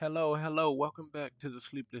Hello, welcome back to the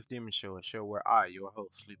Sleepless Demon Show, a show where I, your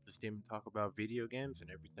host, Sleepless Demon, talk about video games and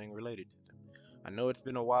everything related to them. I know it's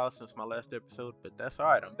been a while since my last episode, but that's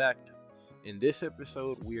alright, I'm back now. In this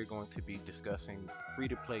episode, we are going to be discussing free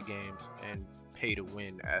to play games and pay to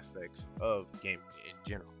win aspects of gaming in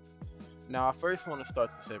general. Now, I first want to start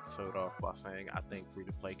this episode off by saying I think free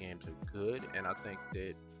to play games are good, and I think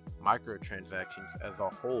that microtransactions as a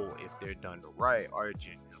whole, if they're done right, are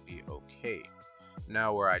generally okay.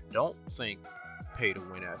 Now, where I don't think pay to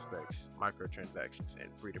win aspects, microtransactions, and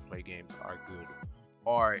free to play games are good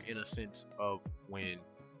are in a sense of when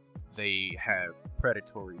they have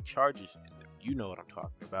predatory charges in them. You know what I'm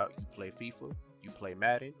talking about. You play FIFA, you play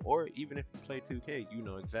Madden, or even if you play 2K, you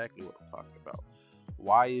know exactly what I'm talking about.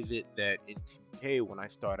 Why is it that in 2K, when I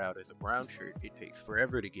start out as a brown shirt, it takes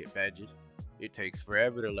forever to get badges? It takes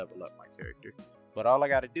forever to level up my character. But all I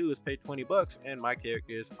gotta do is pay 20 bucks and my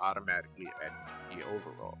character is automatically at the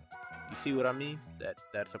overall. You see what I mean?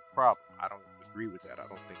 That's a problem. I don't agree with that. I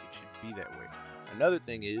don't think it should be that way. Another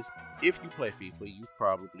thing is, if you play FIFA, you've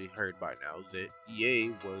probably heard by now that EA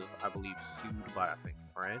was, I believe, sued by I think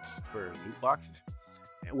France for loot boxes,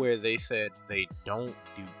 where they said they don't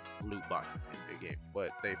do loot boxes in their game, but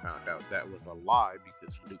they found out that was a lie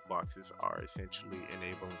because loot boxes are essentially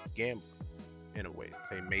enabling gambling in a way.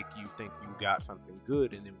 They make you think you got something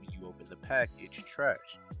good, and then when you open the pack, it's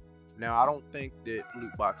trash. Now, I don't think that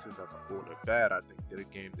loot boxes as a whole are bad. I think that a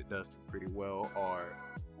game that does them pretty well are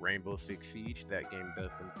Rainbow Six Siege. That game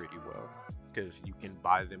does them pretty well because you can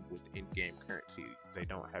buy them with in-game currency. They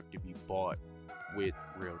don't have to be bought with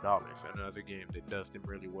real dollars. Another game that does them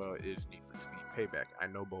really well is Need for Speed Payback. I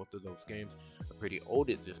know both of those games are pretty old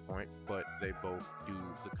at this point, but they both do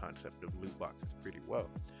the concept of loot boxes pretty well.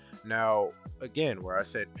 Now, again, where I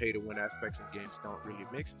said pay to win aspects in games don't really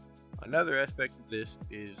mix, another aspect of this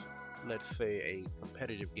is, let's say, a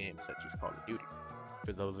competitive game such as Call of Duty.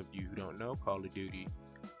 For those of you who don't know, Call of Duty,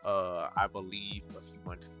 I believe a few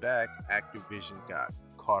months back, Activision got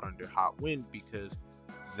caught under hot wind because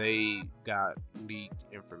they got leaked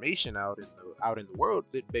information out in the world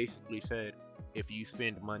that basically said, if you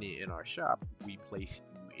spend money in our shop, we place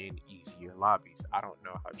you in easier lobbies. I don't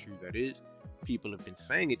know how true that is. People have been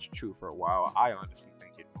saying it's true for a while. I honestly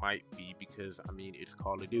think it might be because, I mean, it's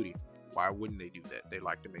Call of Duty. Why wouldn't they do that? They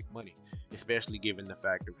like to make money, especially given the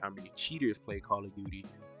fact of how many cheaters play Call of Duty.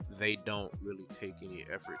 They don't really take any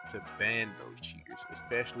effort to ban those cheaters,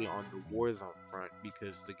 especially on the Warzone front,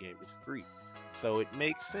 because the game is free. So it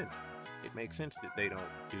makes sense. It makes sense that they don't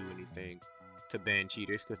do anything to ban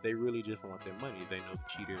cheaters because they really just want their money. They know the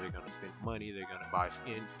cheaters are going to spend money, they're going to buy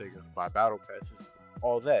skins, they're going to buy battle passes,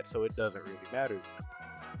 all that. So it doesn't really matter to them.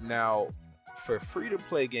 Now, for free to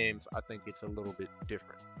play games, I think it's a little bit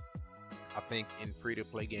different. I think in free to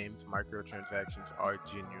play games, microtransactions are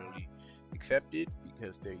genuinely accepted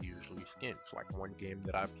because they're usually skins. Like one game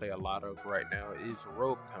that I play a lot of right now is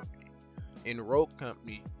Rogue Company. In Rogue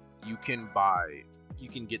Company, you can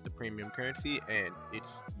get the premium currency, and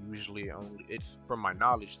it's usually only, it's from my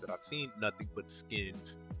knowledge that I've seen, nothing but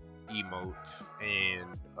skins, emotes,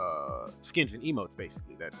 and skins and emotes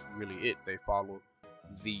basically. That's really it. They follow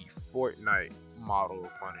the Fortnite model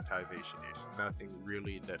of monetization. It's nothing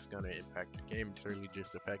really that's going to impact your game. It's really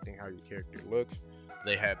just affecting how your character looks.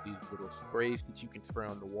 They have these little sprays that you can spray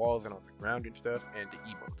on the walls and on the ground and stuff, and the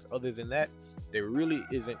emotes. Other than that, there really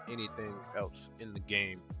isn't anything else in the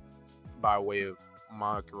game by way of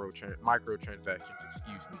microtransactions,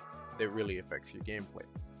 that really affects your gameplay.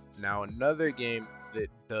 Now, another game that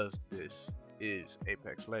does this is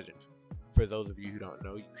Apex Legends. For those of you who don't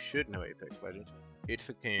know, you should know Apex Legends. It's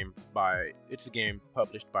a game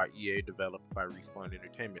published by EA, developed by Respawn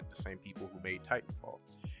Entertainment, the same people who made Titanfall.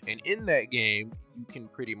 And in that game, you can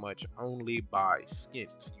pretty much only buy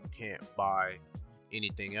skins. You can't buy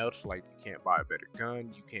anything else, like you can't buy a better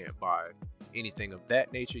gun, you can't buy anything of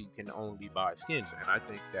that nature. You can only buy skins, and I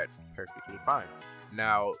think that's perfectly fine.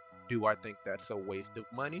 Now, do I think that's a waste of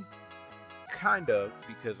money? Kind of,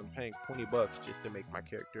 because I'm paying 20 bucks just to make my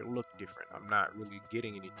character look different. I'm not really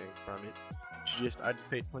getting anything from it. I just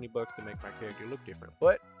paid 20 bucks to make my character look different.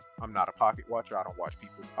 But I'm not a pocket watcher. I don't watch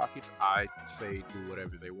people's pockets. I say do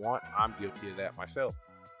whatever they want. I'm guilty of that myself.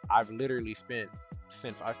 I've literally spent,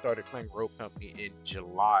 since I started playing Rogue Company in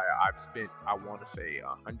July, I've spent, I want to say,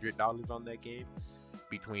 $100 on that game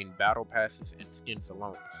between battle passes and skins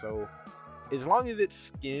alone. So as long as it's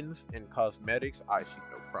skins and cosmetics, I see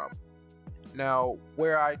no problem. Now,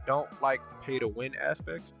 where I don't like pay to win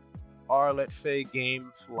aspects are, let's say,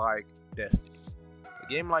 games like Destiny. A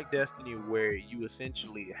game like Destiny where you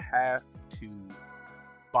essentially have to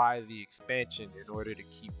buy the expansion in order to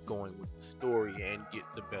keep going with the story and get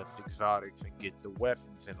the best exotics and get the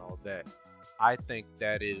weapons and all that. I think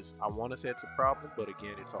that is, I want to say it's a problem, but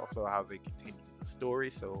again, it's also how they continue the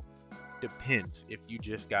story. So depends. If you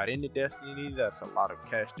just got into Destiny, that's a lot of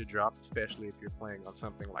cash to drop, especially if you're playing on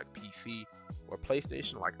something like PC or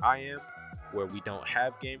PlayStation like I am, where we don't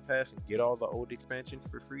have Game Pass and get all the old expansions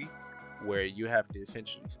for free, where you have to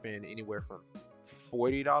essentially spend anywhere from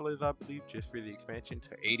 $40, I believe, just for the expansion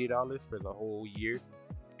to $80 for the whole year.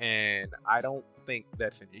 And I don't think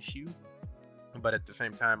that's an issue, but at the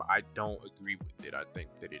same time, I don't agree with it. I think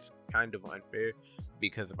that it's kind of unfair,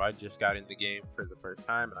 because if I just got in the game for the first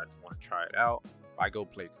time and I just want to try it out, if I go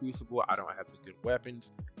play Crucible, I don't have the good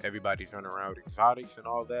weapons, everybody's running around with exotics and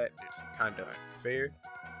all that, it's kind of unfair.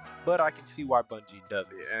 But I can see why Bungie does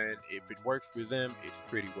it, and if it works for them, it's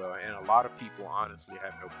pretty well. And a lot of people honestly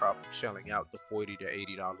have no problem shelling out the $40 to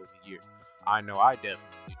 $80 a year. I know I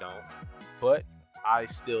definitely don't, but I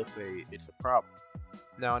still say it's a problem.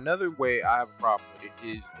 Now, another way I have a problem with it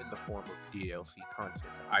is in the form of DLC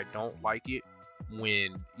content. I don't like it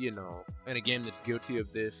when, and a game that's guilty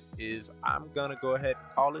of this is, I'm gonna go ahead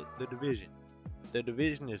and call it The Division. The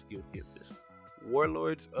Division is guilty of this.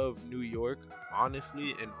 Warlords of New York,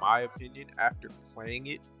 honestly, in my opinion, after playing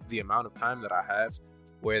it, the amount of time that I have,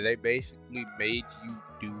 where they basically made you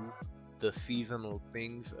do the seasonal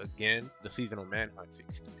things again, the seasonal manhunts,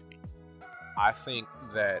 excuse me. I think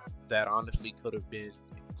that honestly could have been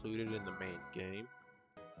included in the main game,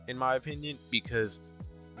 in my opinion, because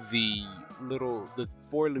the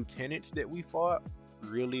 4 lieutenants that we fought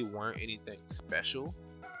really weren't anything special.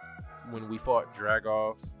 When we fought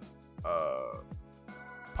Dragov,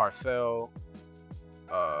 Parcell,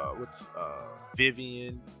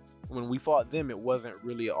 Vivian, when we fought them, it wasn't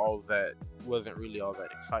really all that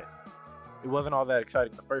exciting. It wasn't all that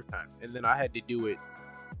exciting the first time, and then I had to do it.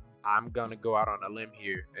 I'm gonna go out on a limb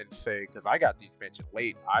here and say, because I got the expansion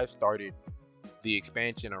late, I started the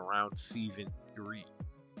expansion around season 3.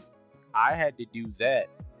 I had to do that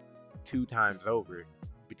 2 times over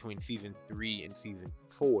between season 3 and season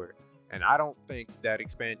 4. And I don't think that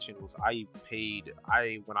expansion was,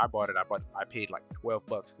 when I bought it, I paid like $12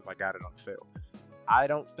 because I got it on sale. I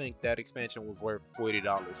don't think that expansion was worth $40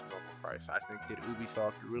 normal price. I think that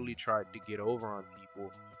Ubisoft really tried to get over on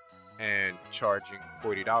people and charging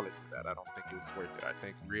 $40 for that. I don't think it was worth it. I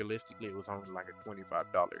think realistically it was only like a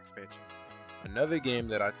 $25 expansion. Another game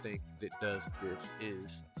that I think that does this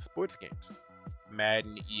is sports games.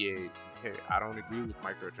 Madden, EA, 2K. I don't agree with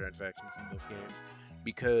microtransactions in those games,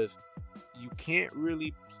 because you can't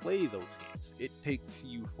really play those games. It takes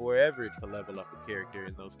you forever to level up a character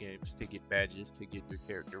in those games, to get badges, to get your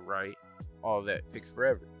character right. All that takes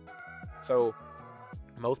forever. So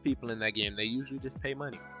most people in that game, they usually just pay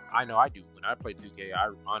money. I know I do. When I play 2K,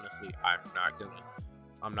 I'm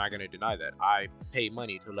not gonna deny that. I pay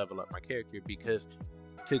money to level up my character, because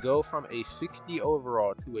to go from a 60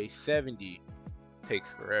 overall to a 70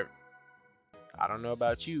 takes forever. I don't know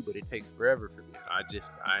about you, but it takes forever for me. I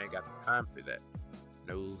ain't got the time for that.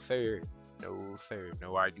 No sir.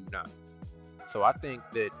 No, I do not. So I think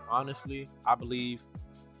that, honestly, I believe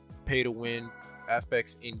pay to win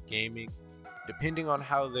aspects in gaming, depending on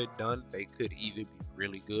how they're done, they could either be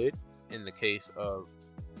really good, in the case of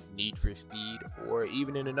Need for Speed, or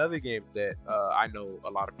even in another game that I know a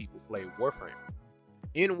lot of people play, Warframe.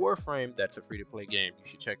 In Warframe, that's a free-to-play game. You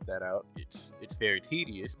should check that out. It's very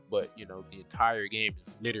tedious, but the entire game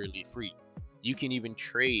is literally free. You can even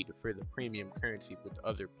trade for the premium currency with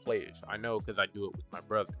other players. I know, because I do it with my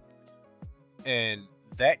brother. And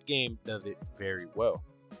that game does it very well.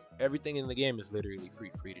 Everything in the game is literally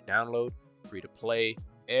free to download, free to play,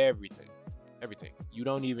 everything. You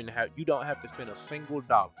don't have to spend a single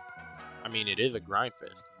dollar. I mean, it is a grind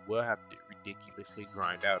fest. You will have to ridiculously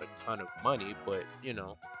grind out a ton of money, but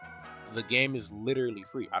the game is literally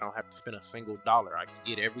free. I don't have to spend a single dollar. I can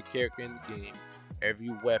get every character in the game, every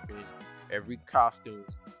weapon, every costume,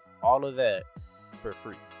 all of that for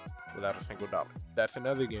free without a single dollar. That's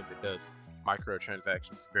another game that does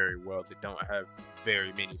microtransactions very well, that don't have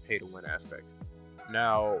very many pay to win aspects.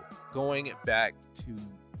 Now, going back to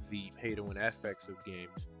the pay to win aspects of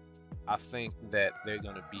games, I think that they're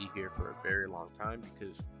going to be here for a very long time,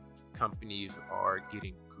 because companies are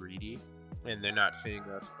getting greedy and they're not seeing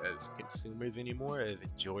us as consumers anymore, as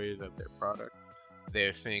enjoyers of their product.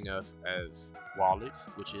 They're seeing us as wallets,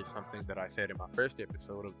 which is something that I said in my first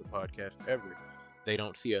episode of the podcast ever. They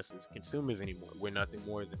don't see us as consumers anymore. We're nothing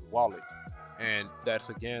more than wallets. And that's,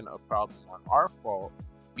 again, a problem on our fault,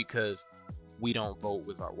 because we don't vote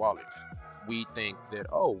with our wallets. We think that,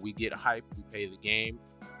 we get hyped, we pay the game,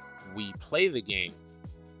 we play the game,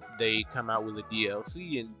 they come out with a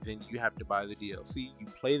DLC, and then you have to buy the DLC. You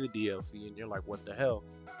play the DLC, and you're like, what the hell?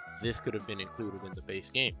 This could have been included in the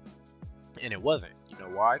base game. And it wasn't. You know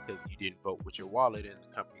why? Because you didn't vote with your wallet, and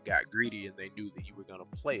the company got greedy, and they knew that you were going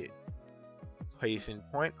to play it. Case in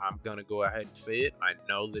point, I'm going to go ahead and say it. I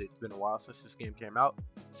know that it's been a while since this game came out.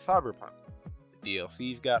 Cyberpunk. The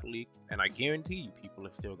DLCs got leaked, and I guarantee you people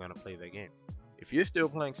are still going to play that game. If you're still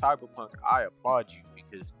playing Cyberpunk, I applaud you,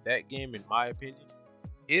 because that game, in my opinion,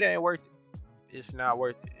 it ain't worth it. It's not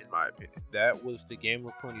worth it, in my opinion. That was the game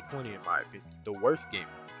of 2020, in my opinion. The worst game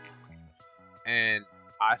of 2020. And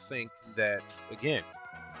I think that, again,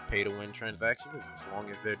 pay-to-win transactions, as long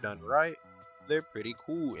as they're done right, they're pretty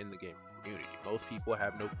cool in the gaming community. Most people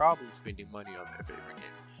have no problem spending money on their favorite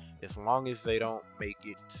game, as long as they don't make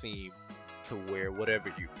it seem to where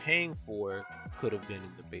whatever you're paying for could have been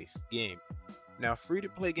in the base game. Now,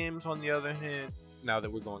 free-to-play games, on the other hand, now that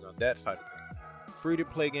we're going on that side of things,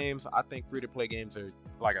 free-to-play games, I think free-to-play games are,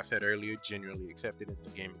 like I said earlier, generally accepted in the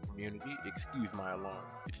gaming community. Excuse my alarm.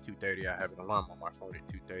 It's 2:30. I have an alarm on my phone at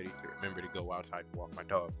 2:30 to remember to go outside and walk my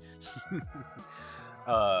dog.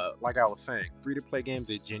 Like I was saying, free-to-play games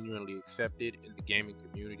are genuinely accepted in the gaming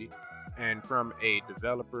community. And from a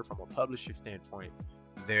developer, from a publisher standpoint,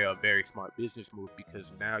 they're a very smart business move,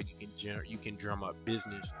 because now you can drum up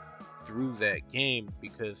business through that game,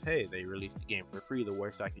 because hey, they released the game for free. The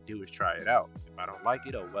worst I could do is try it out. If I don't like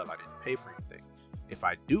it, oh well, I didn't pay for anything. If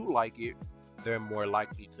I do like it, they're more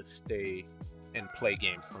likely to stay and play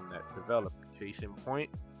games from that developer. Case in point,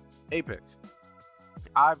 Apex.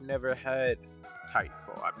 I've never had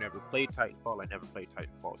Titanfall. I've never played Titanfall. I never played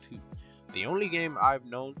Titanfall 2. The only game I've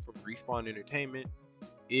known from Respawn Entertainment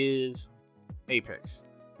is Apex.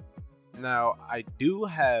 Now, I do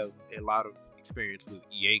have a lot of experience with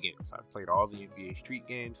EA games. I've played all the NBA Street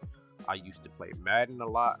games. I used to play Madden a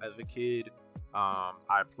lot as a kid.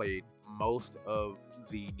 I played most of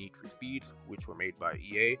the Need for Speeds, which were made by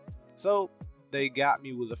EA. So they got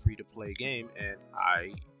me with a free-to-play game, and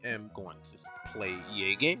I am going to play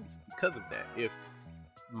EA games because of that. If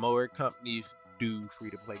more companies do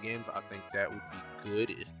free-to-play games, I think that would be good,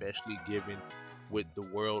 especially given with the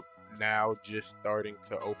world now just starting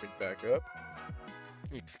to open back up.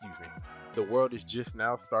 Excuse me. The world is just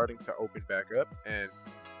now starting to open back up, and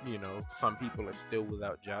you know, some people are still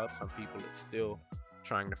without jobs. Some people are still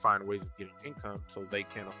trying to find ways of getting income, so they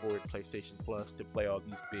can't afford PlayStation Plus to play all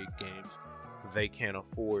these big games. They can't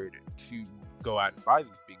afford to go out and buy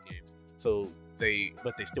these big games,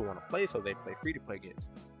 but they still want to play, so they play free-to-play games.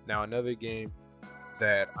 Now, another game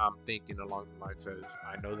that I'm thinking along the lines of,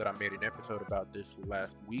 I know that I made an episode about this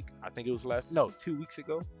last week. I think it was 2 weeks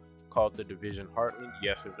ago, called The Division Heartland.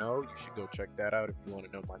 Yes or no? You should go check that out if you want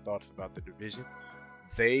to know my thoughts about The Division.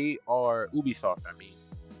 They are Ubisoft.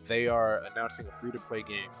 They are announcing a free-to-play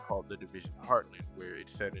game called The Division Heartland, where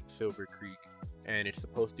it's set in Silver Creek, and it's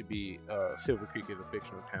supposed to be Silver Creek is a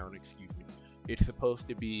fictional town. Excuse me. It's supposed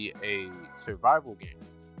to be a survival game.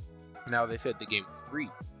 Now, they said the game is free,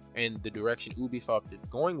 and the direction Ubisoft is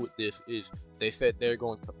going with this is they said they're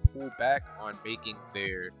going to pull back on making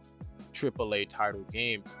their AAA title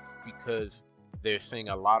games, because they're seeing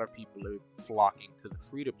a lot of people are flocking to the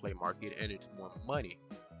free-to-play market, and it's more money.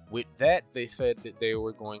 With that, they said that they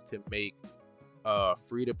were going to make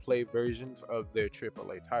free-to-play versions of their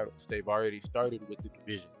AAA titles. They've already started with The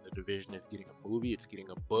Division. The Division is getting a movie, it's getting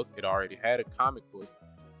a book, it already had a comic book,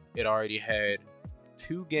 it already had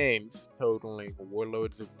 2 games totaling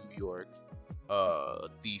Warlords of New York,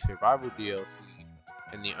 the Survival DLC,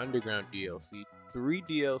 and the Underground DLC, 3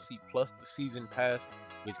 DLC plus the Season Pass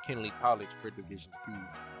with Kenley College for Division 2.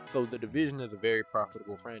 So The Division is a very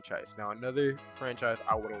profitable franchise. Now, another franchise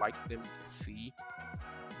I would like them to see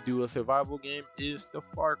do a survival game is the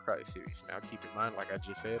Far Cry series. Now, keep in mind, like I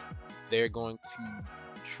just said, they're going to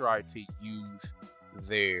try to use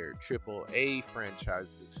their AAA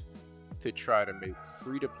franchises to try to make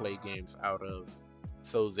free-to-play games out of,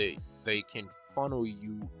 so that they can funnel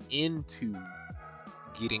you into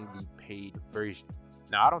getting the paid version.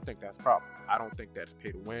 Now, I don't think that's a problem. I don't think that's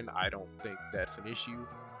pay to win. I don't think that's an issue.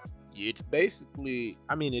 It's basically,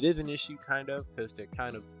 it is an issue kind of, because they're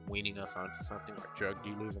kind of weaning us onto something like drug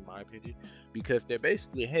dealers, in my opinion, because they're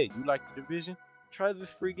basically, hey, you like The Division? Try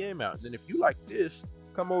this free game out. And then if you like this,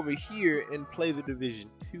 come over here and play The Division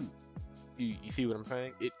 2. You see what I'm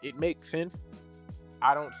saying? It makes sense.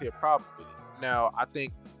 I don't see a problem with it. Now, I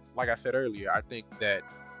think, like I said earlier, I think that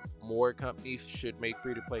more companies should make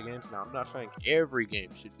free-to-play games. Now, I'm not saying every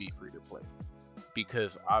game should be free-to-play,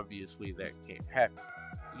 because obviously that can't happen.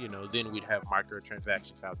 Then we'd have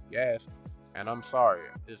microtransactions out the ass. And I'm sorry,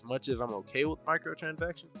 as much as I'm okay with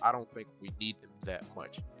microtransactions, I don't think we need them that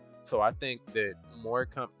much. So I think that more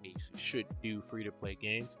companies should do free-to-play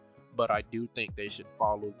games, but I do think they should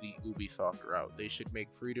follow the Ubisoft route. They should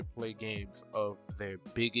make free-to-play games of their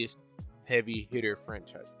biggest heavy hitter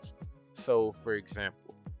franchises. So, for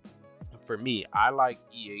example, for me, I like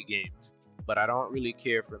EA games, but I don't really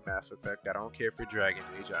care for Mass Effect. I don't care for Dragon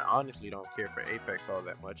Age. I honestly don't care for Apex all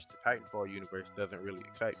that much. The Titanfall universe doesn't really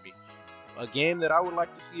excite me. A game that I would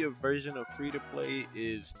like to see a version of free to play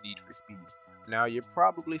is Need for Speed. Now, you're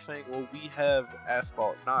probably saying, well, we have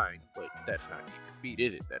Asphalt 9, but that's not Need for Speed,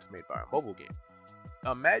 is it? That's made by a mobile game.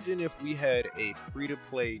 Imagine if we had a free to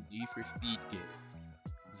play Need for Speed game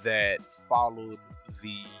that followed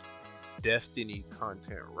the Destiny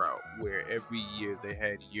content route, where every year they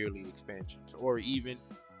had yearly expansions, or even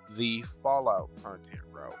the Fallout content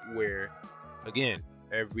route, where again,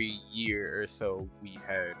 every year or so we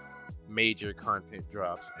had major content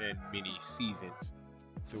drops and mini seasons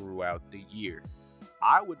throughout the year.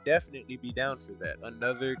 I would definitely be down for that.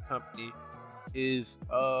 Another company is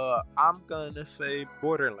I'm gonna say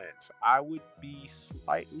Borderlands. I would be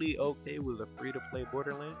slightly okay with a free to play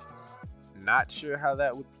Borderlands. Not sure how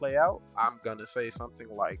that would play out. I'm gonna say something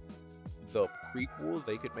like the prequel.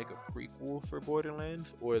 They could make a prequel for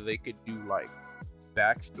Borderlands, or they could do like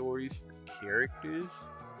backstories for characters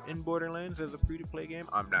in Borderlands as a free-to-play game.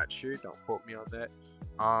 I'm not sure. Don't quote me on that.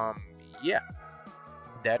 Yeah,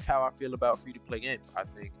 that's how I feel about free-to-play games. I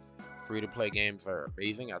think free-to-play games are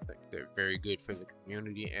amazing. I think they're very good for the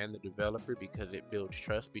community and the developer because it builds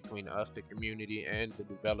trust between us, the community, and the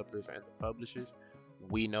developers and the publishers.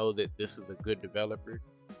 We know that this is a good developer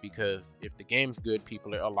because if the game's good,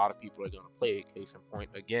 a lot of people are going to play it. Case in point,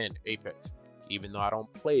 again, Apex. Even though I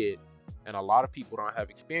don't play it, and a lot of people don't have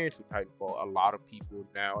experience with Titanfall, a lot of people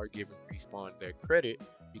now are giving Respawn their credit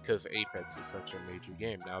because Apex is such a major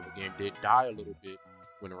game. Now, the game did die a little bit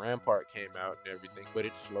when Rampart came out and everything, but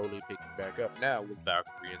it's slowly picking back up now with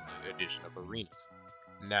Valkyrie and the addition of arenas.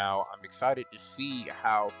 Now, I'm excited to see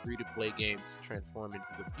how free-to-play games transform into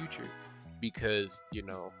the future because,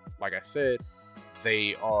 like I said,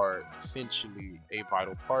 they are essentially a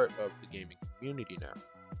vital part of the gaming community now.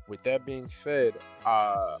 With that being said,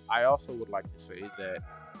 I also would like to say that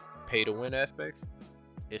pay-to-win aspects,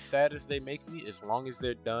 as sad as they make me, as long as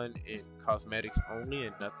they're done in cosmetics only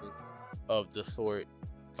and nothing of the sort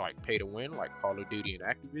like pay-to-win, like Call of Duty and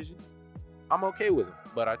Activision, I'm okay with them.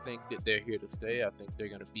 But I think that they're here to stay. I think they're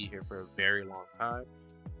going to be here for a very long time.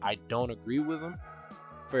 I don't agree with them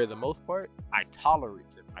for the most part. I tolerate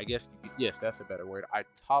them. I guess, yes, that's a better word. I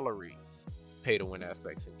tolerate pay-to-win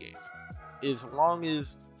aspects in games. As long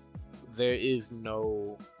as the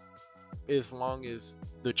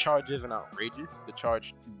charge isn't outrageous, the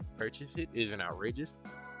charge to purchase it isn't outrageous,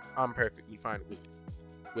 I'm perfectly fine with it.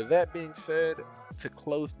 With that being said, to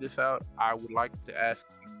close this out, I would like to ask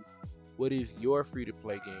you, what is your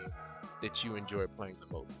free-to-play game that you enjoy playing the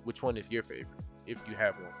most? Which one is your favorite, if you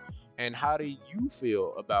have one? And how do you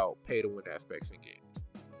feel about pay-to-win aspects in games?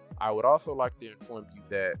 I would also like to inform you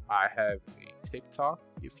that I have a TikTok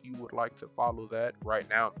if you would like to follow that. Right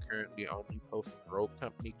now, I'm currently only posting Rogue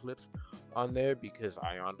Company clips on there because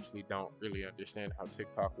I honestly don't really understand how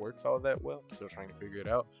TikTok works all that well. I'm still trying to figure it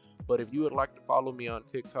out. But if you would like to follow me on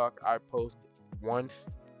TikTok, I post once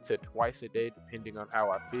to twice a day, depending on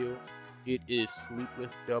how I feel. It is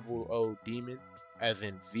SleeplessDemon, as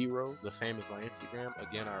in 0, the same as my Instagram.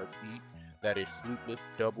 Again, I repeat, that is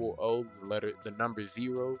SleeplessDemon, the number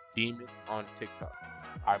 0, Demon on TikTok.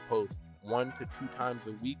 I post 1 to 2 times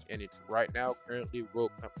a week, and it's right now currently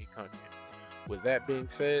Rogue Company content. With that being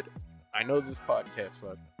said, I know this podcast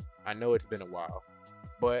sucked. I know it's been a while,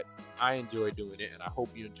 but I enjoy doing it, and I hope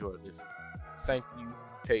you enjoy listening. Thank you,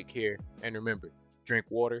 take care, and remember, drink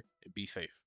water and be safe.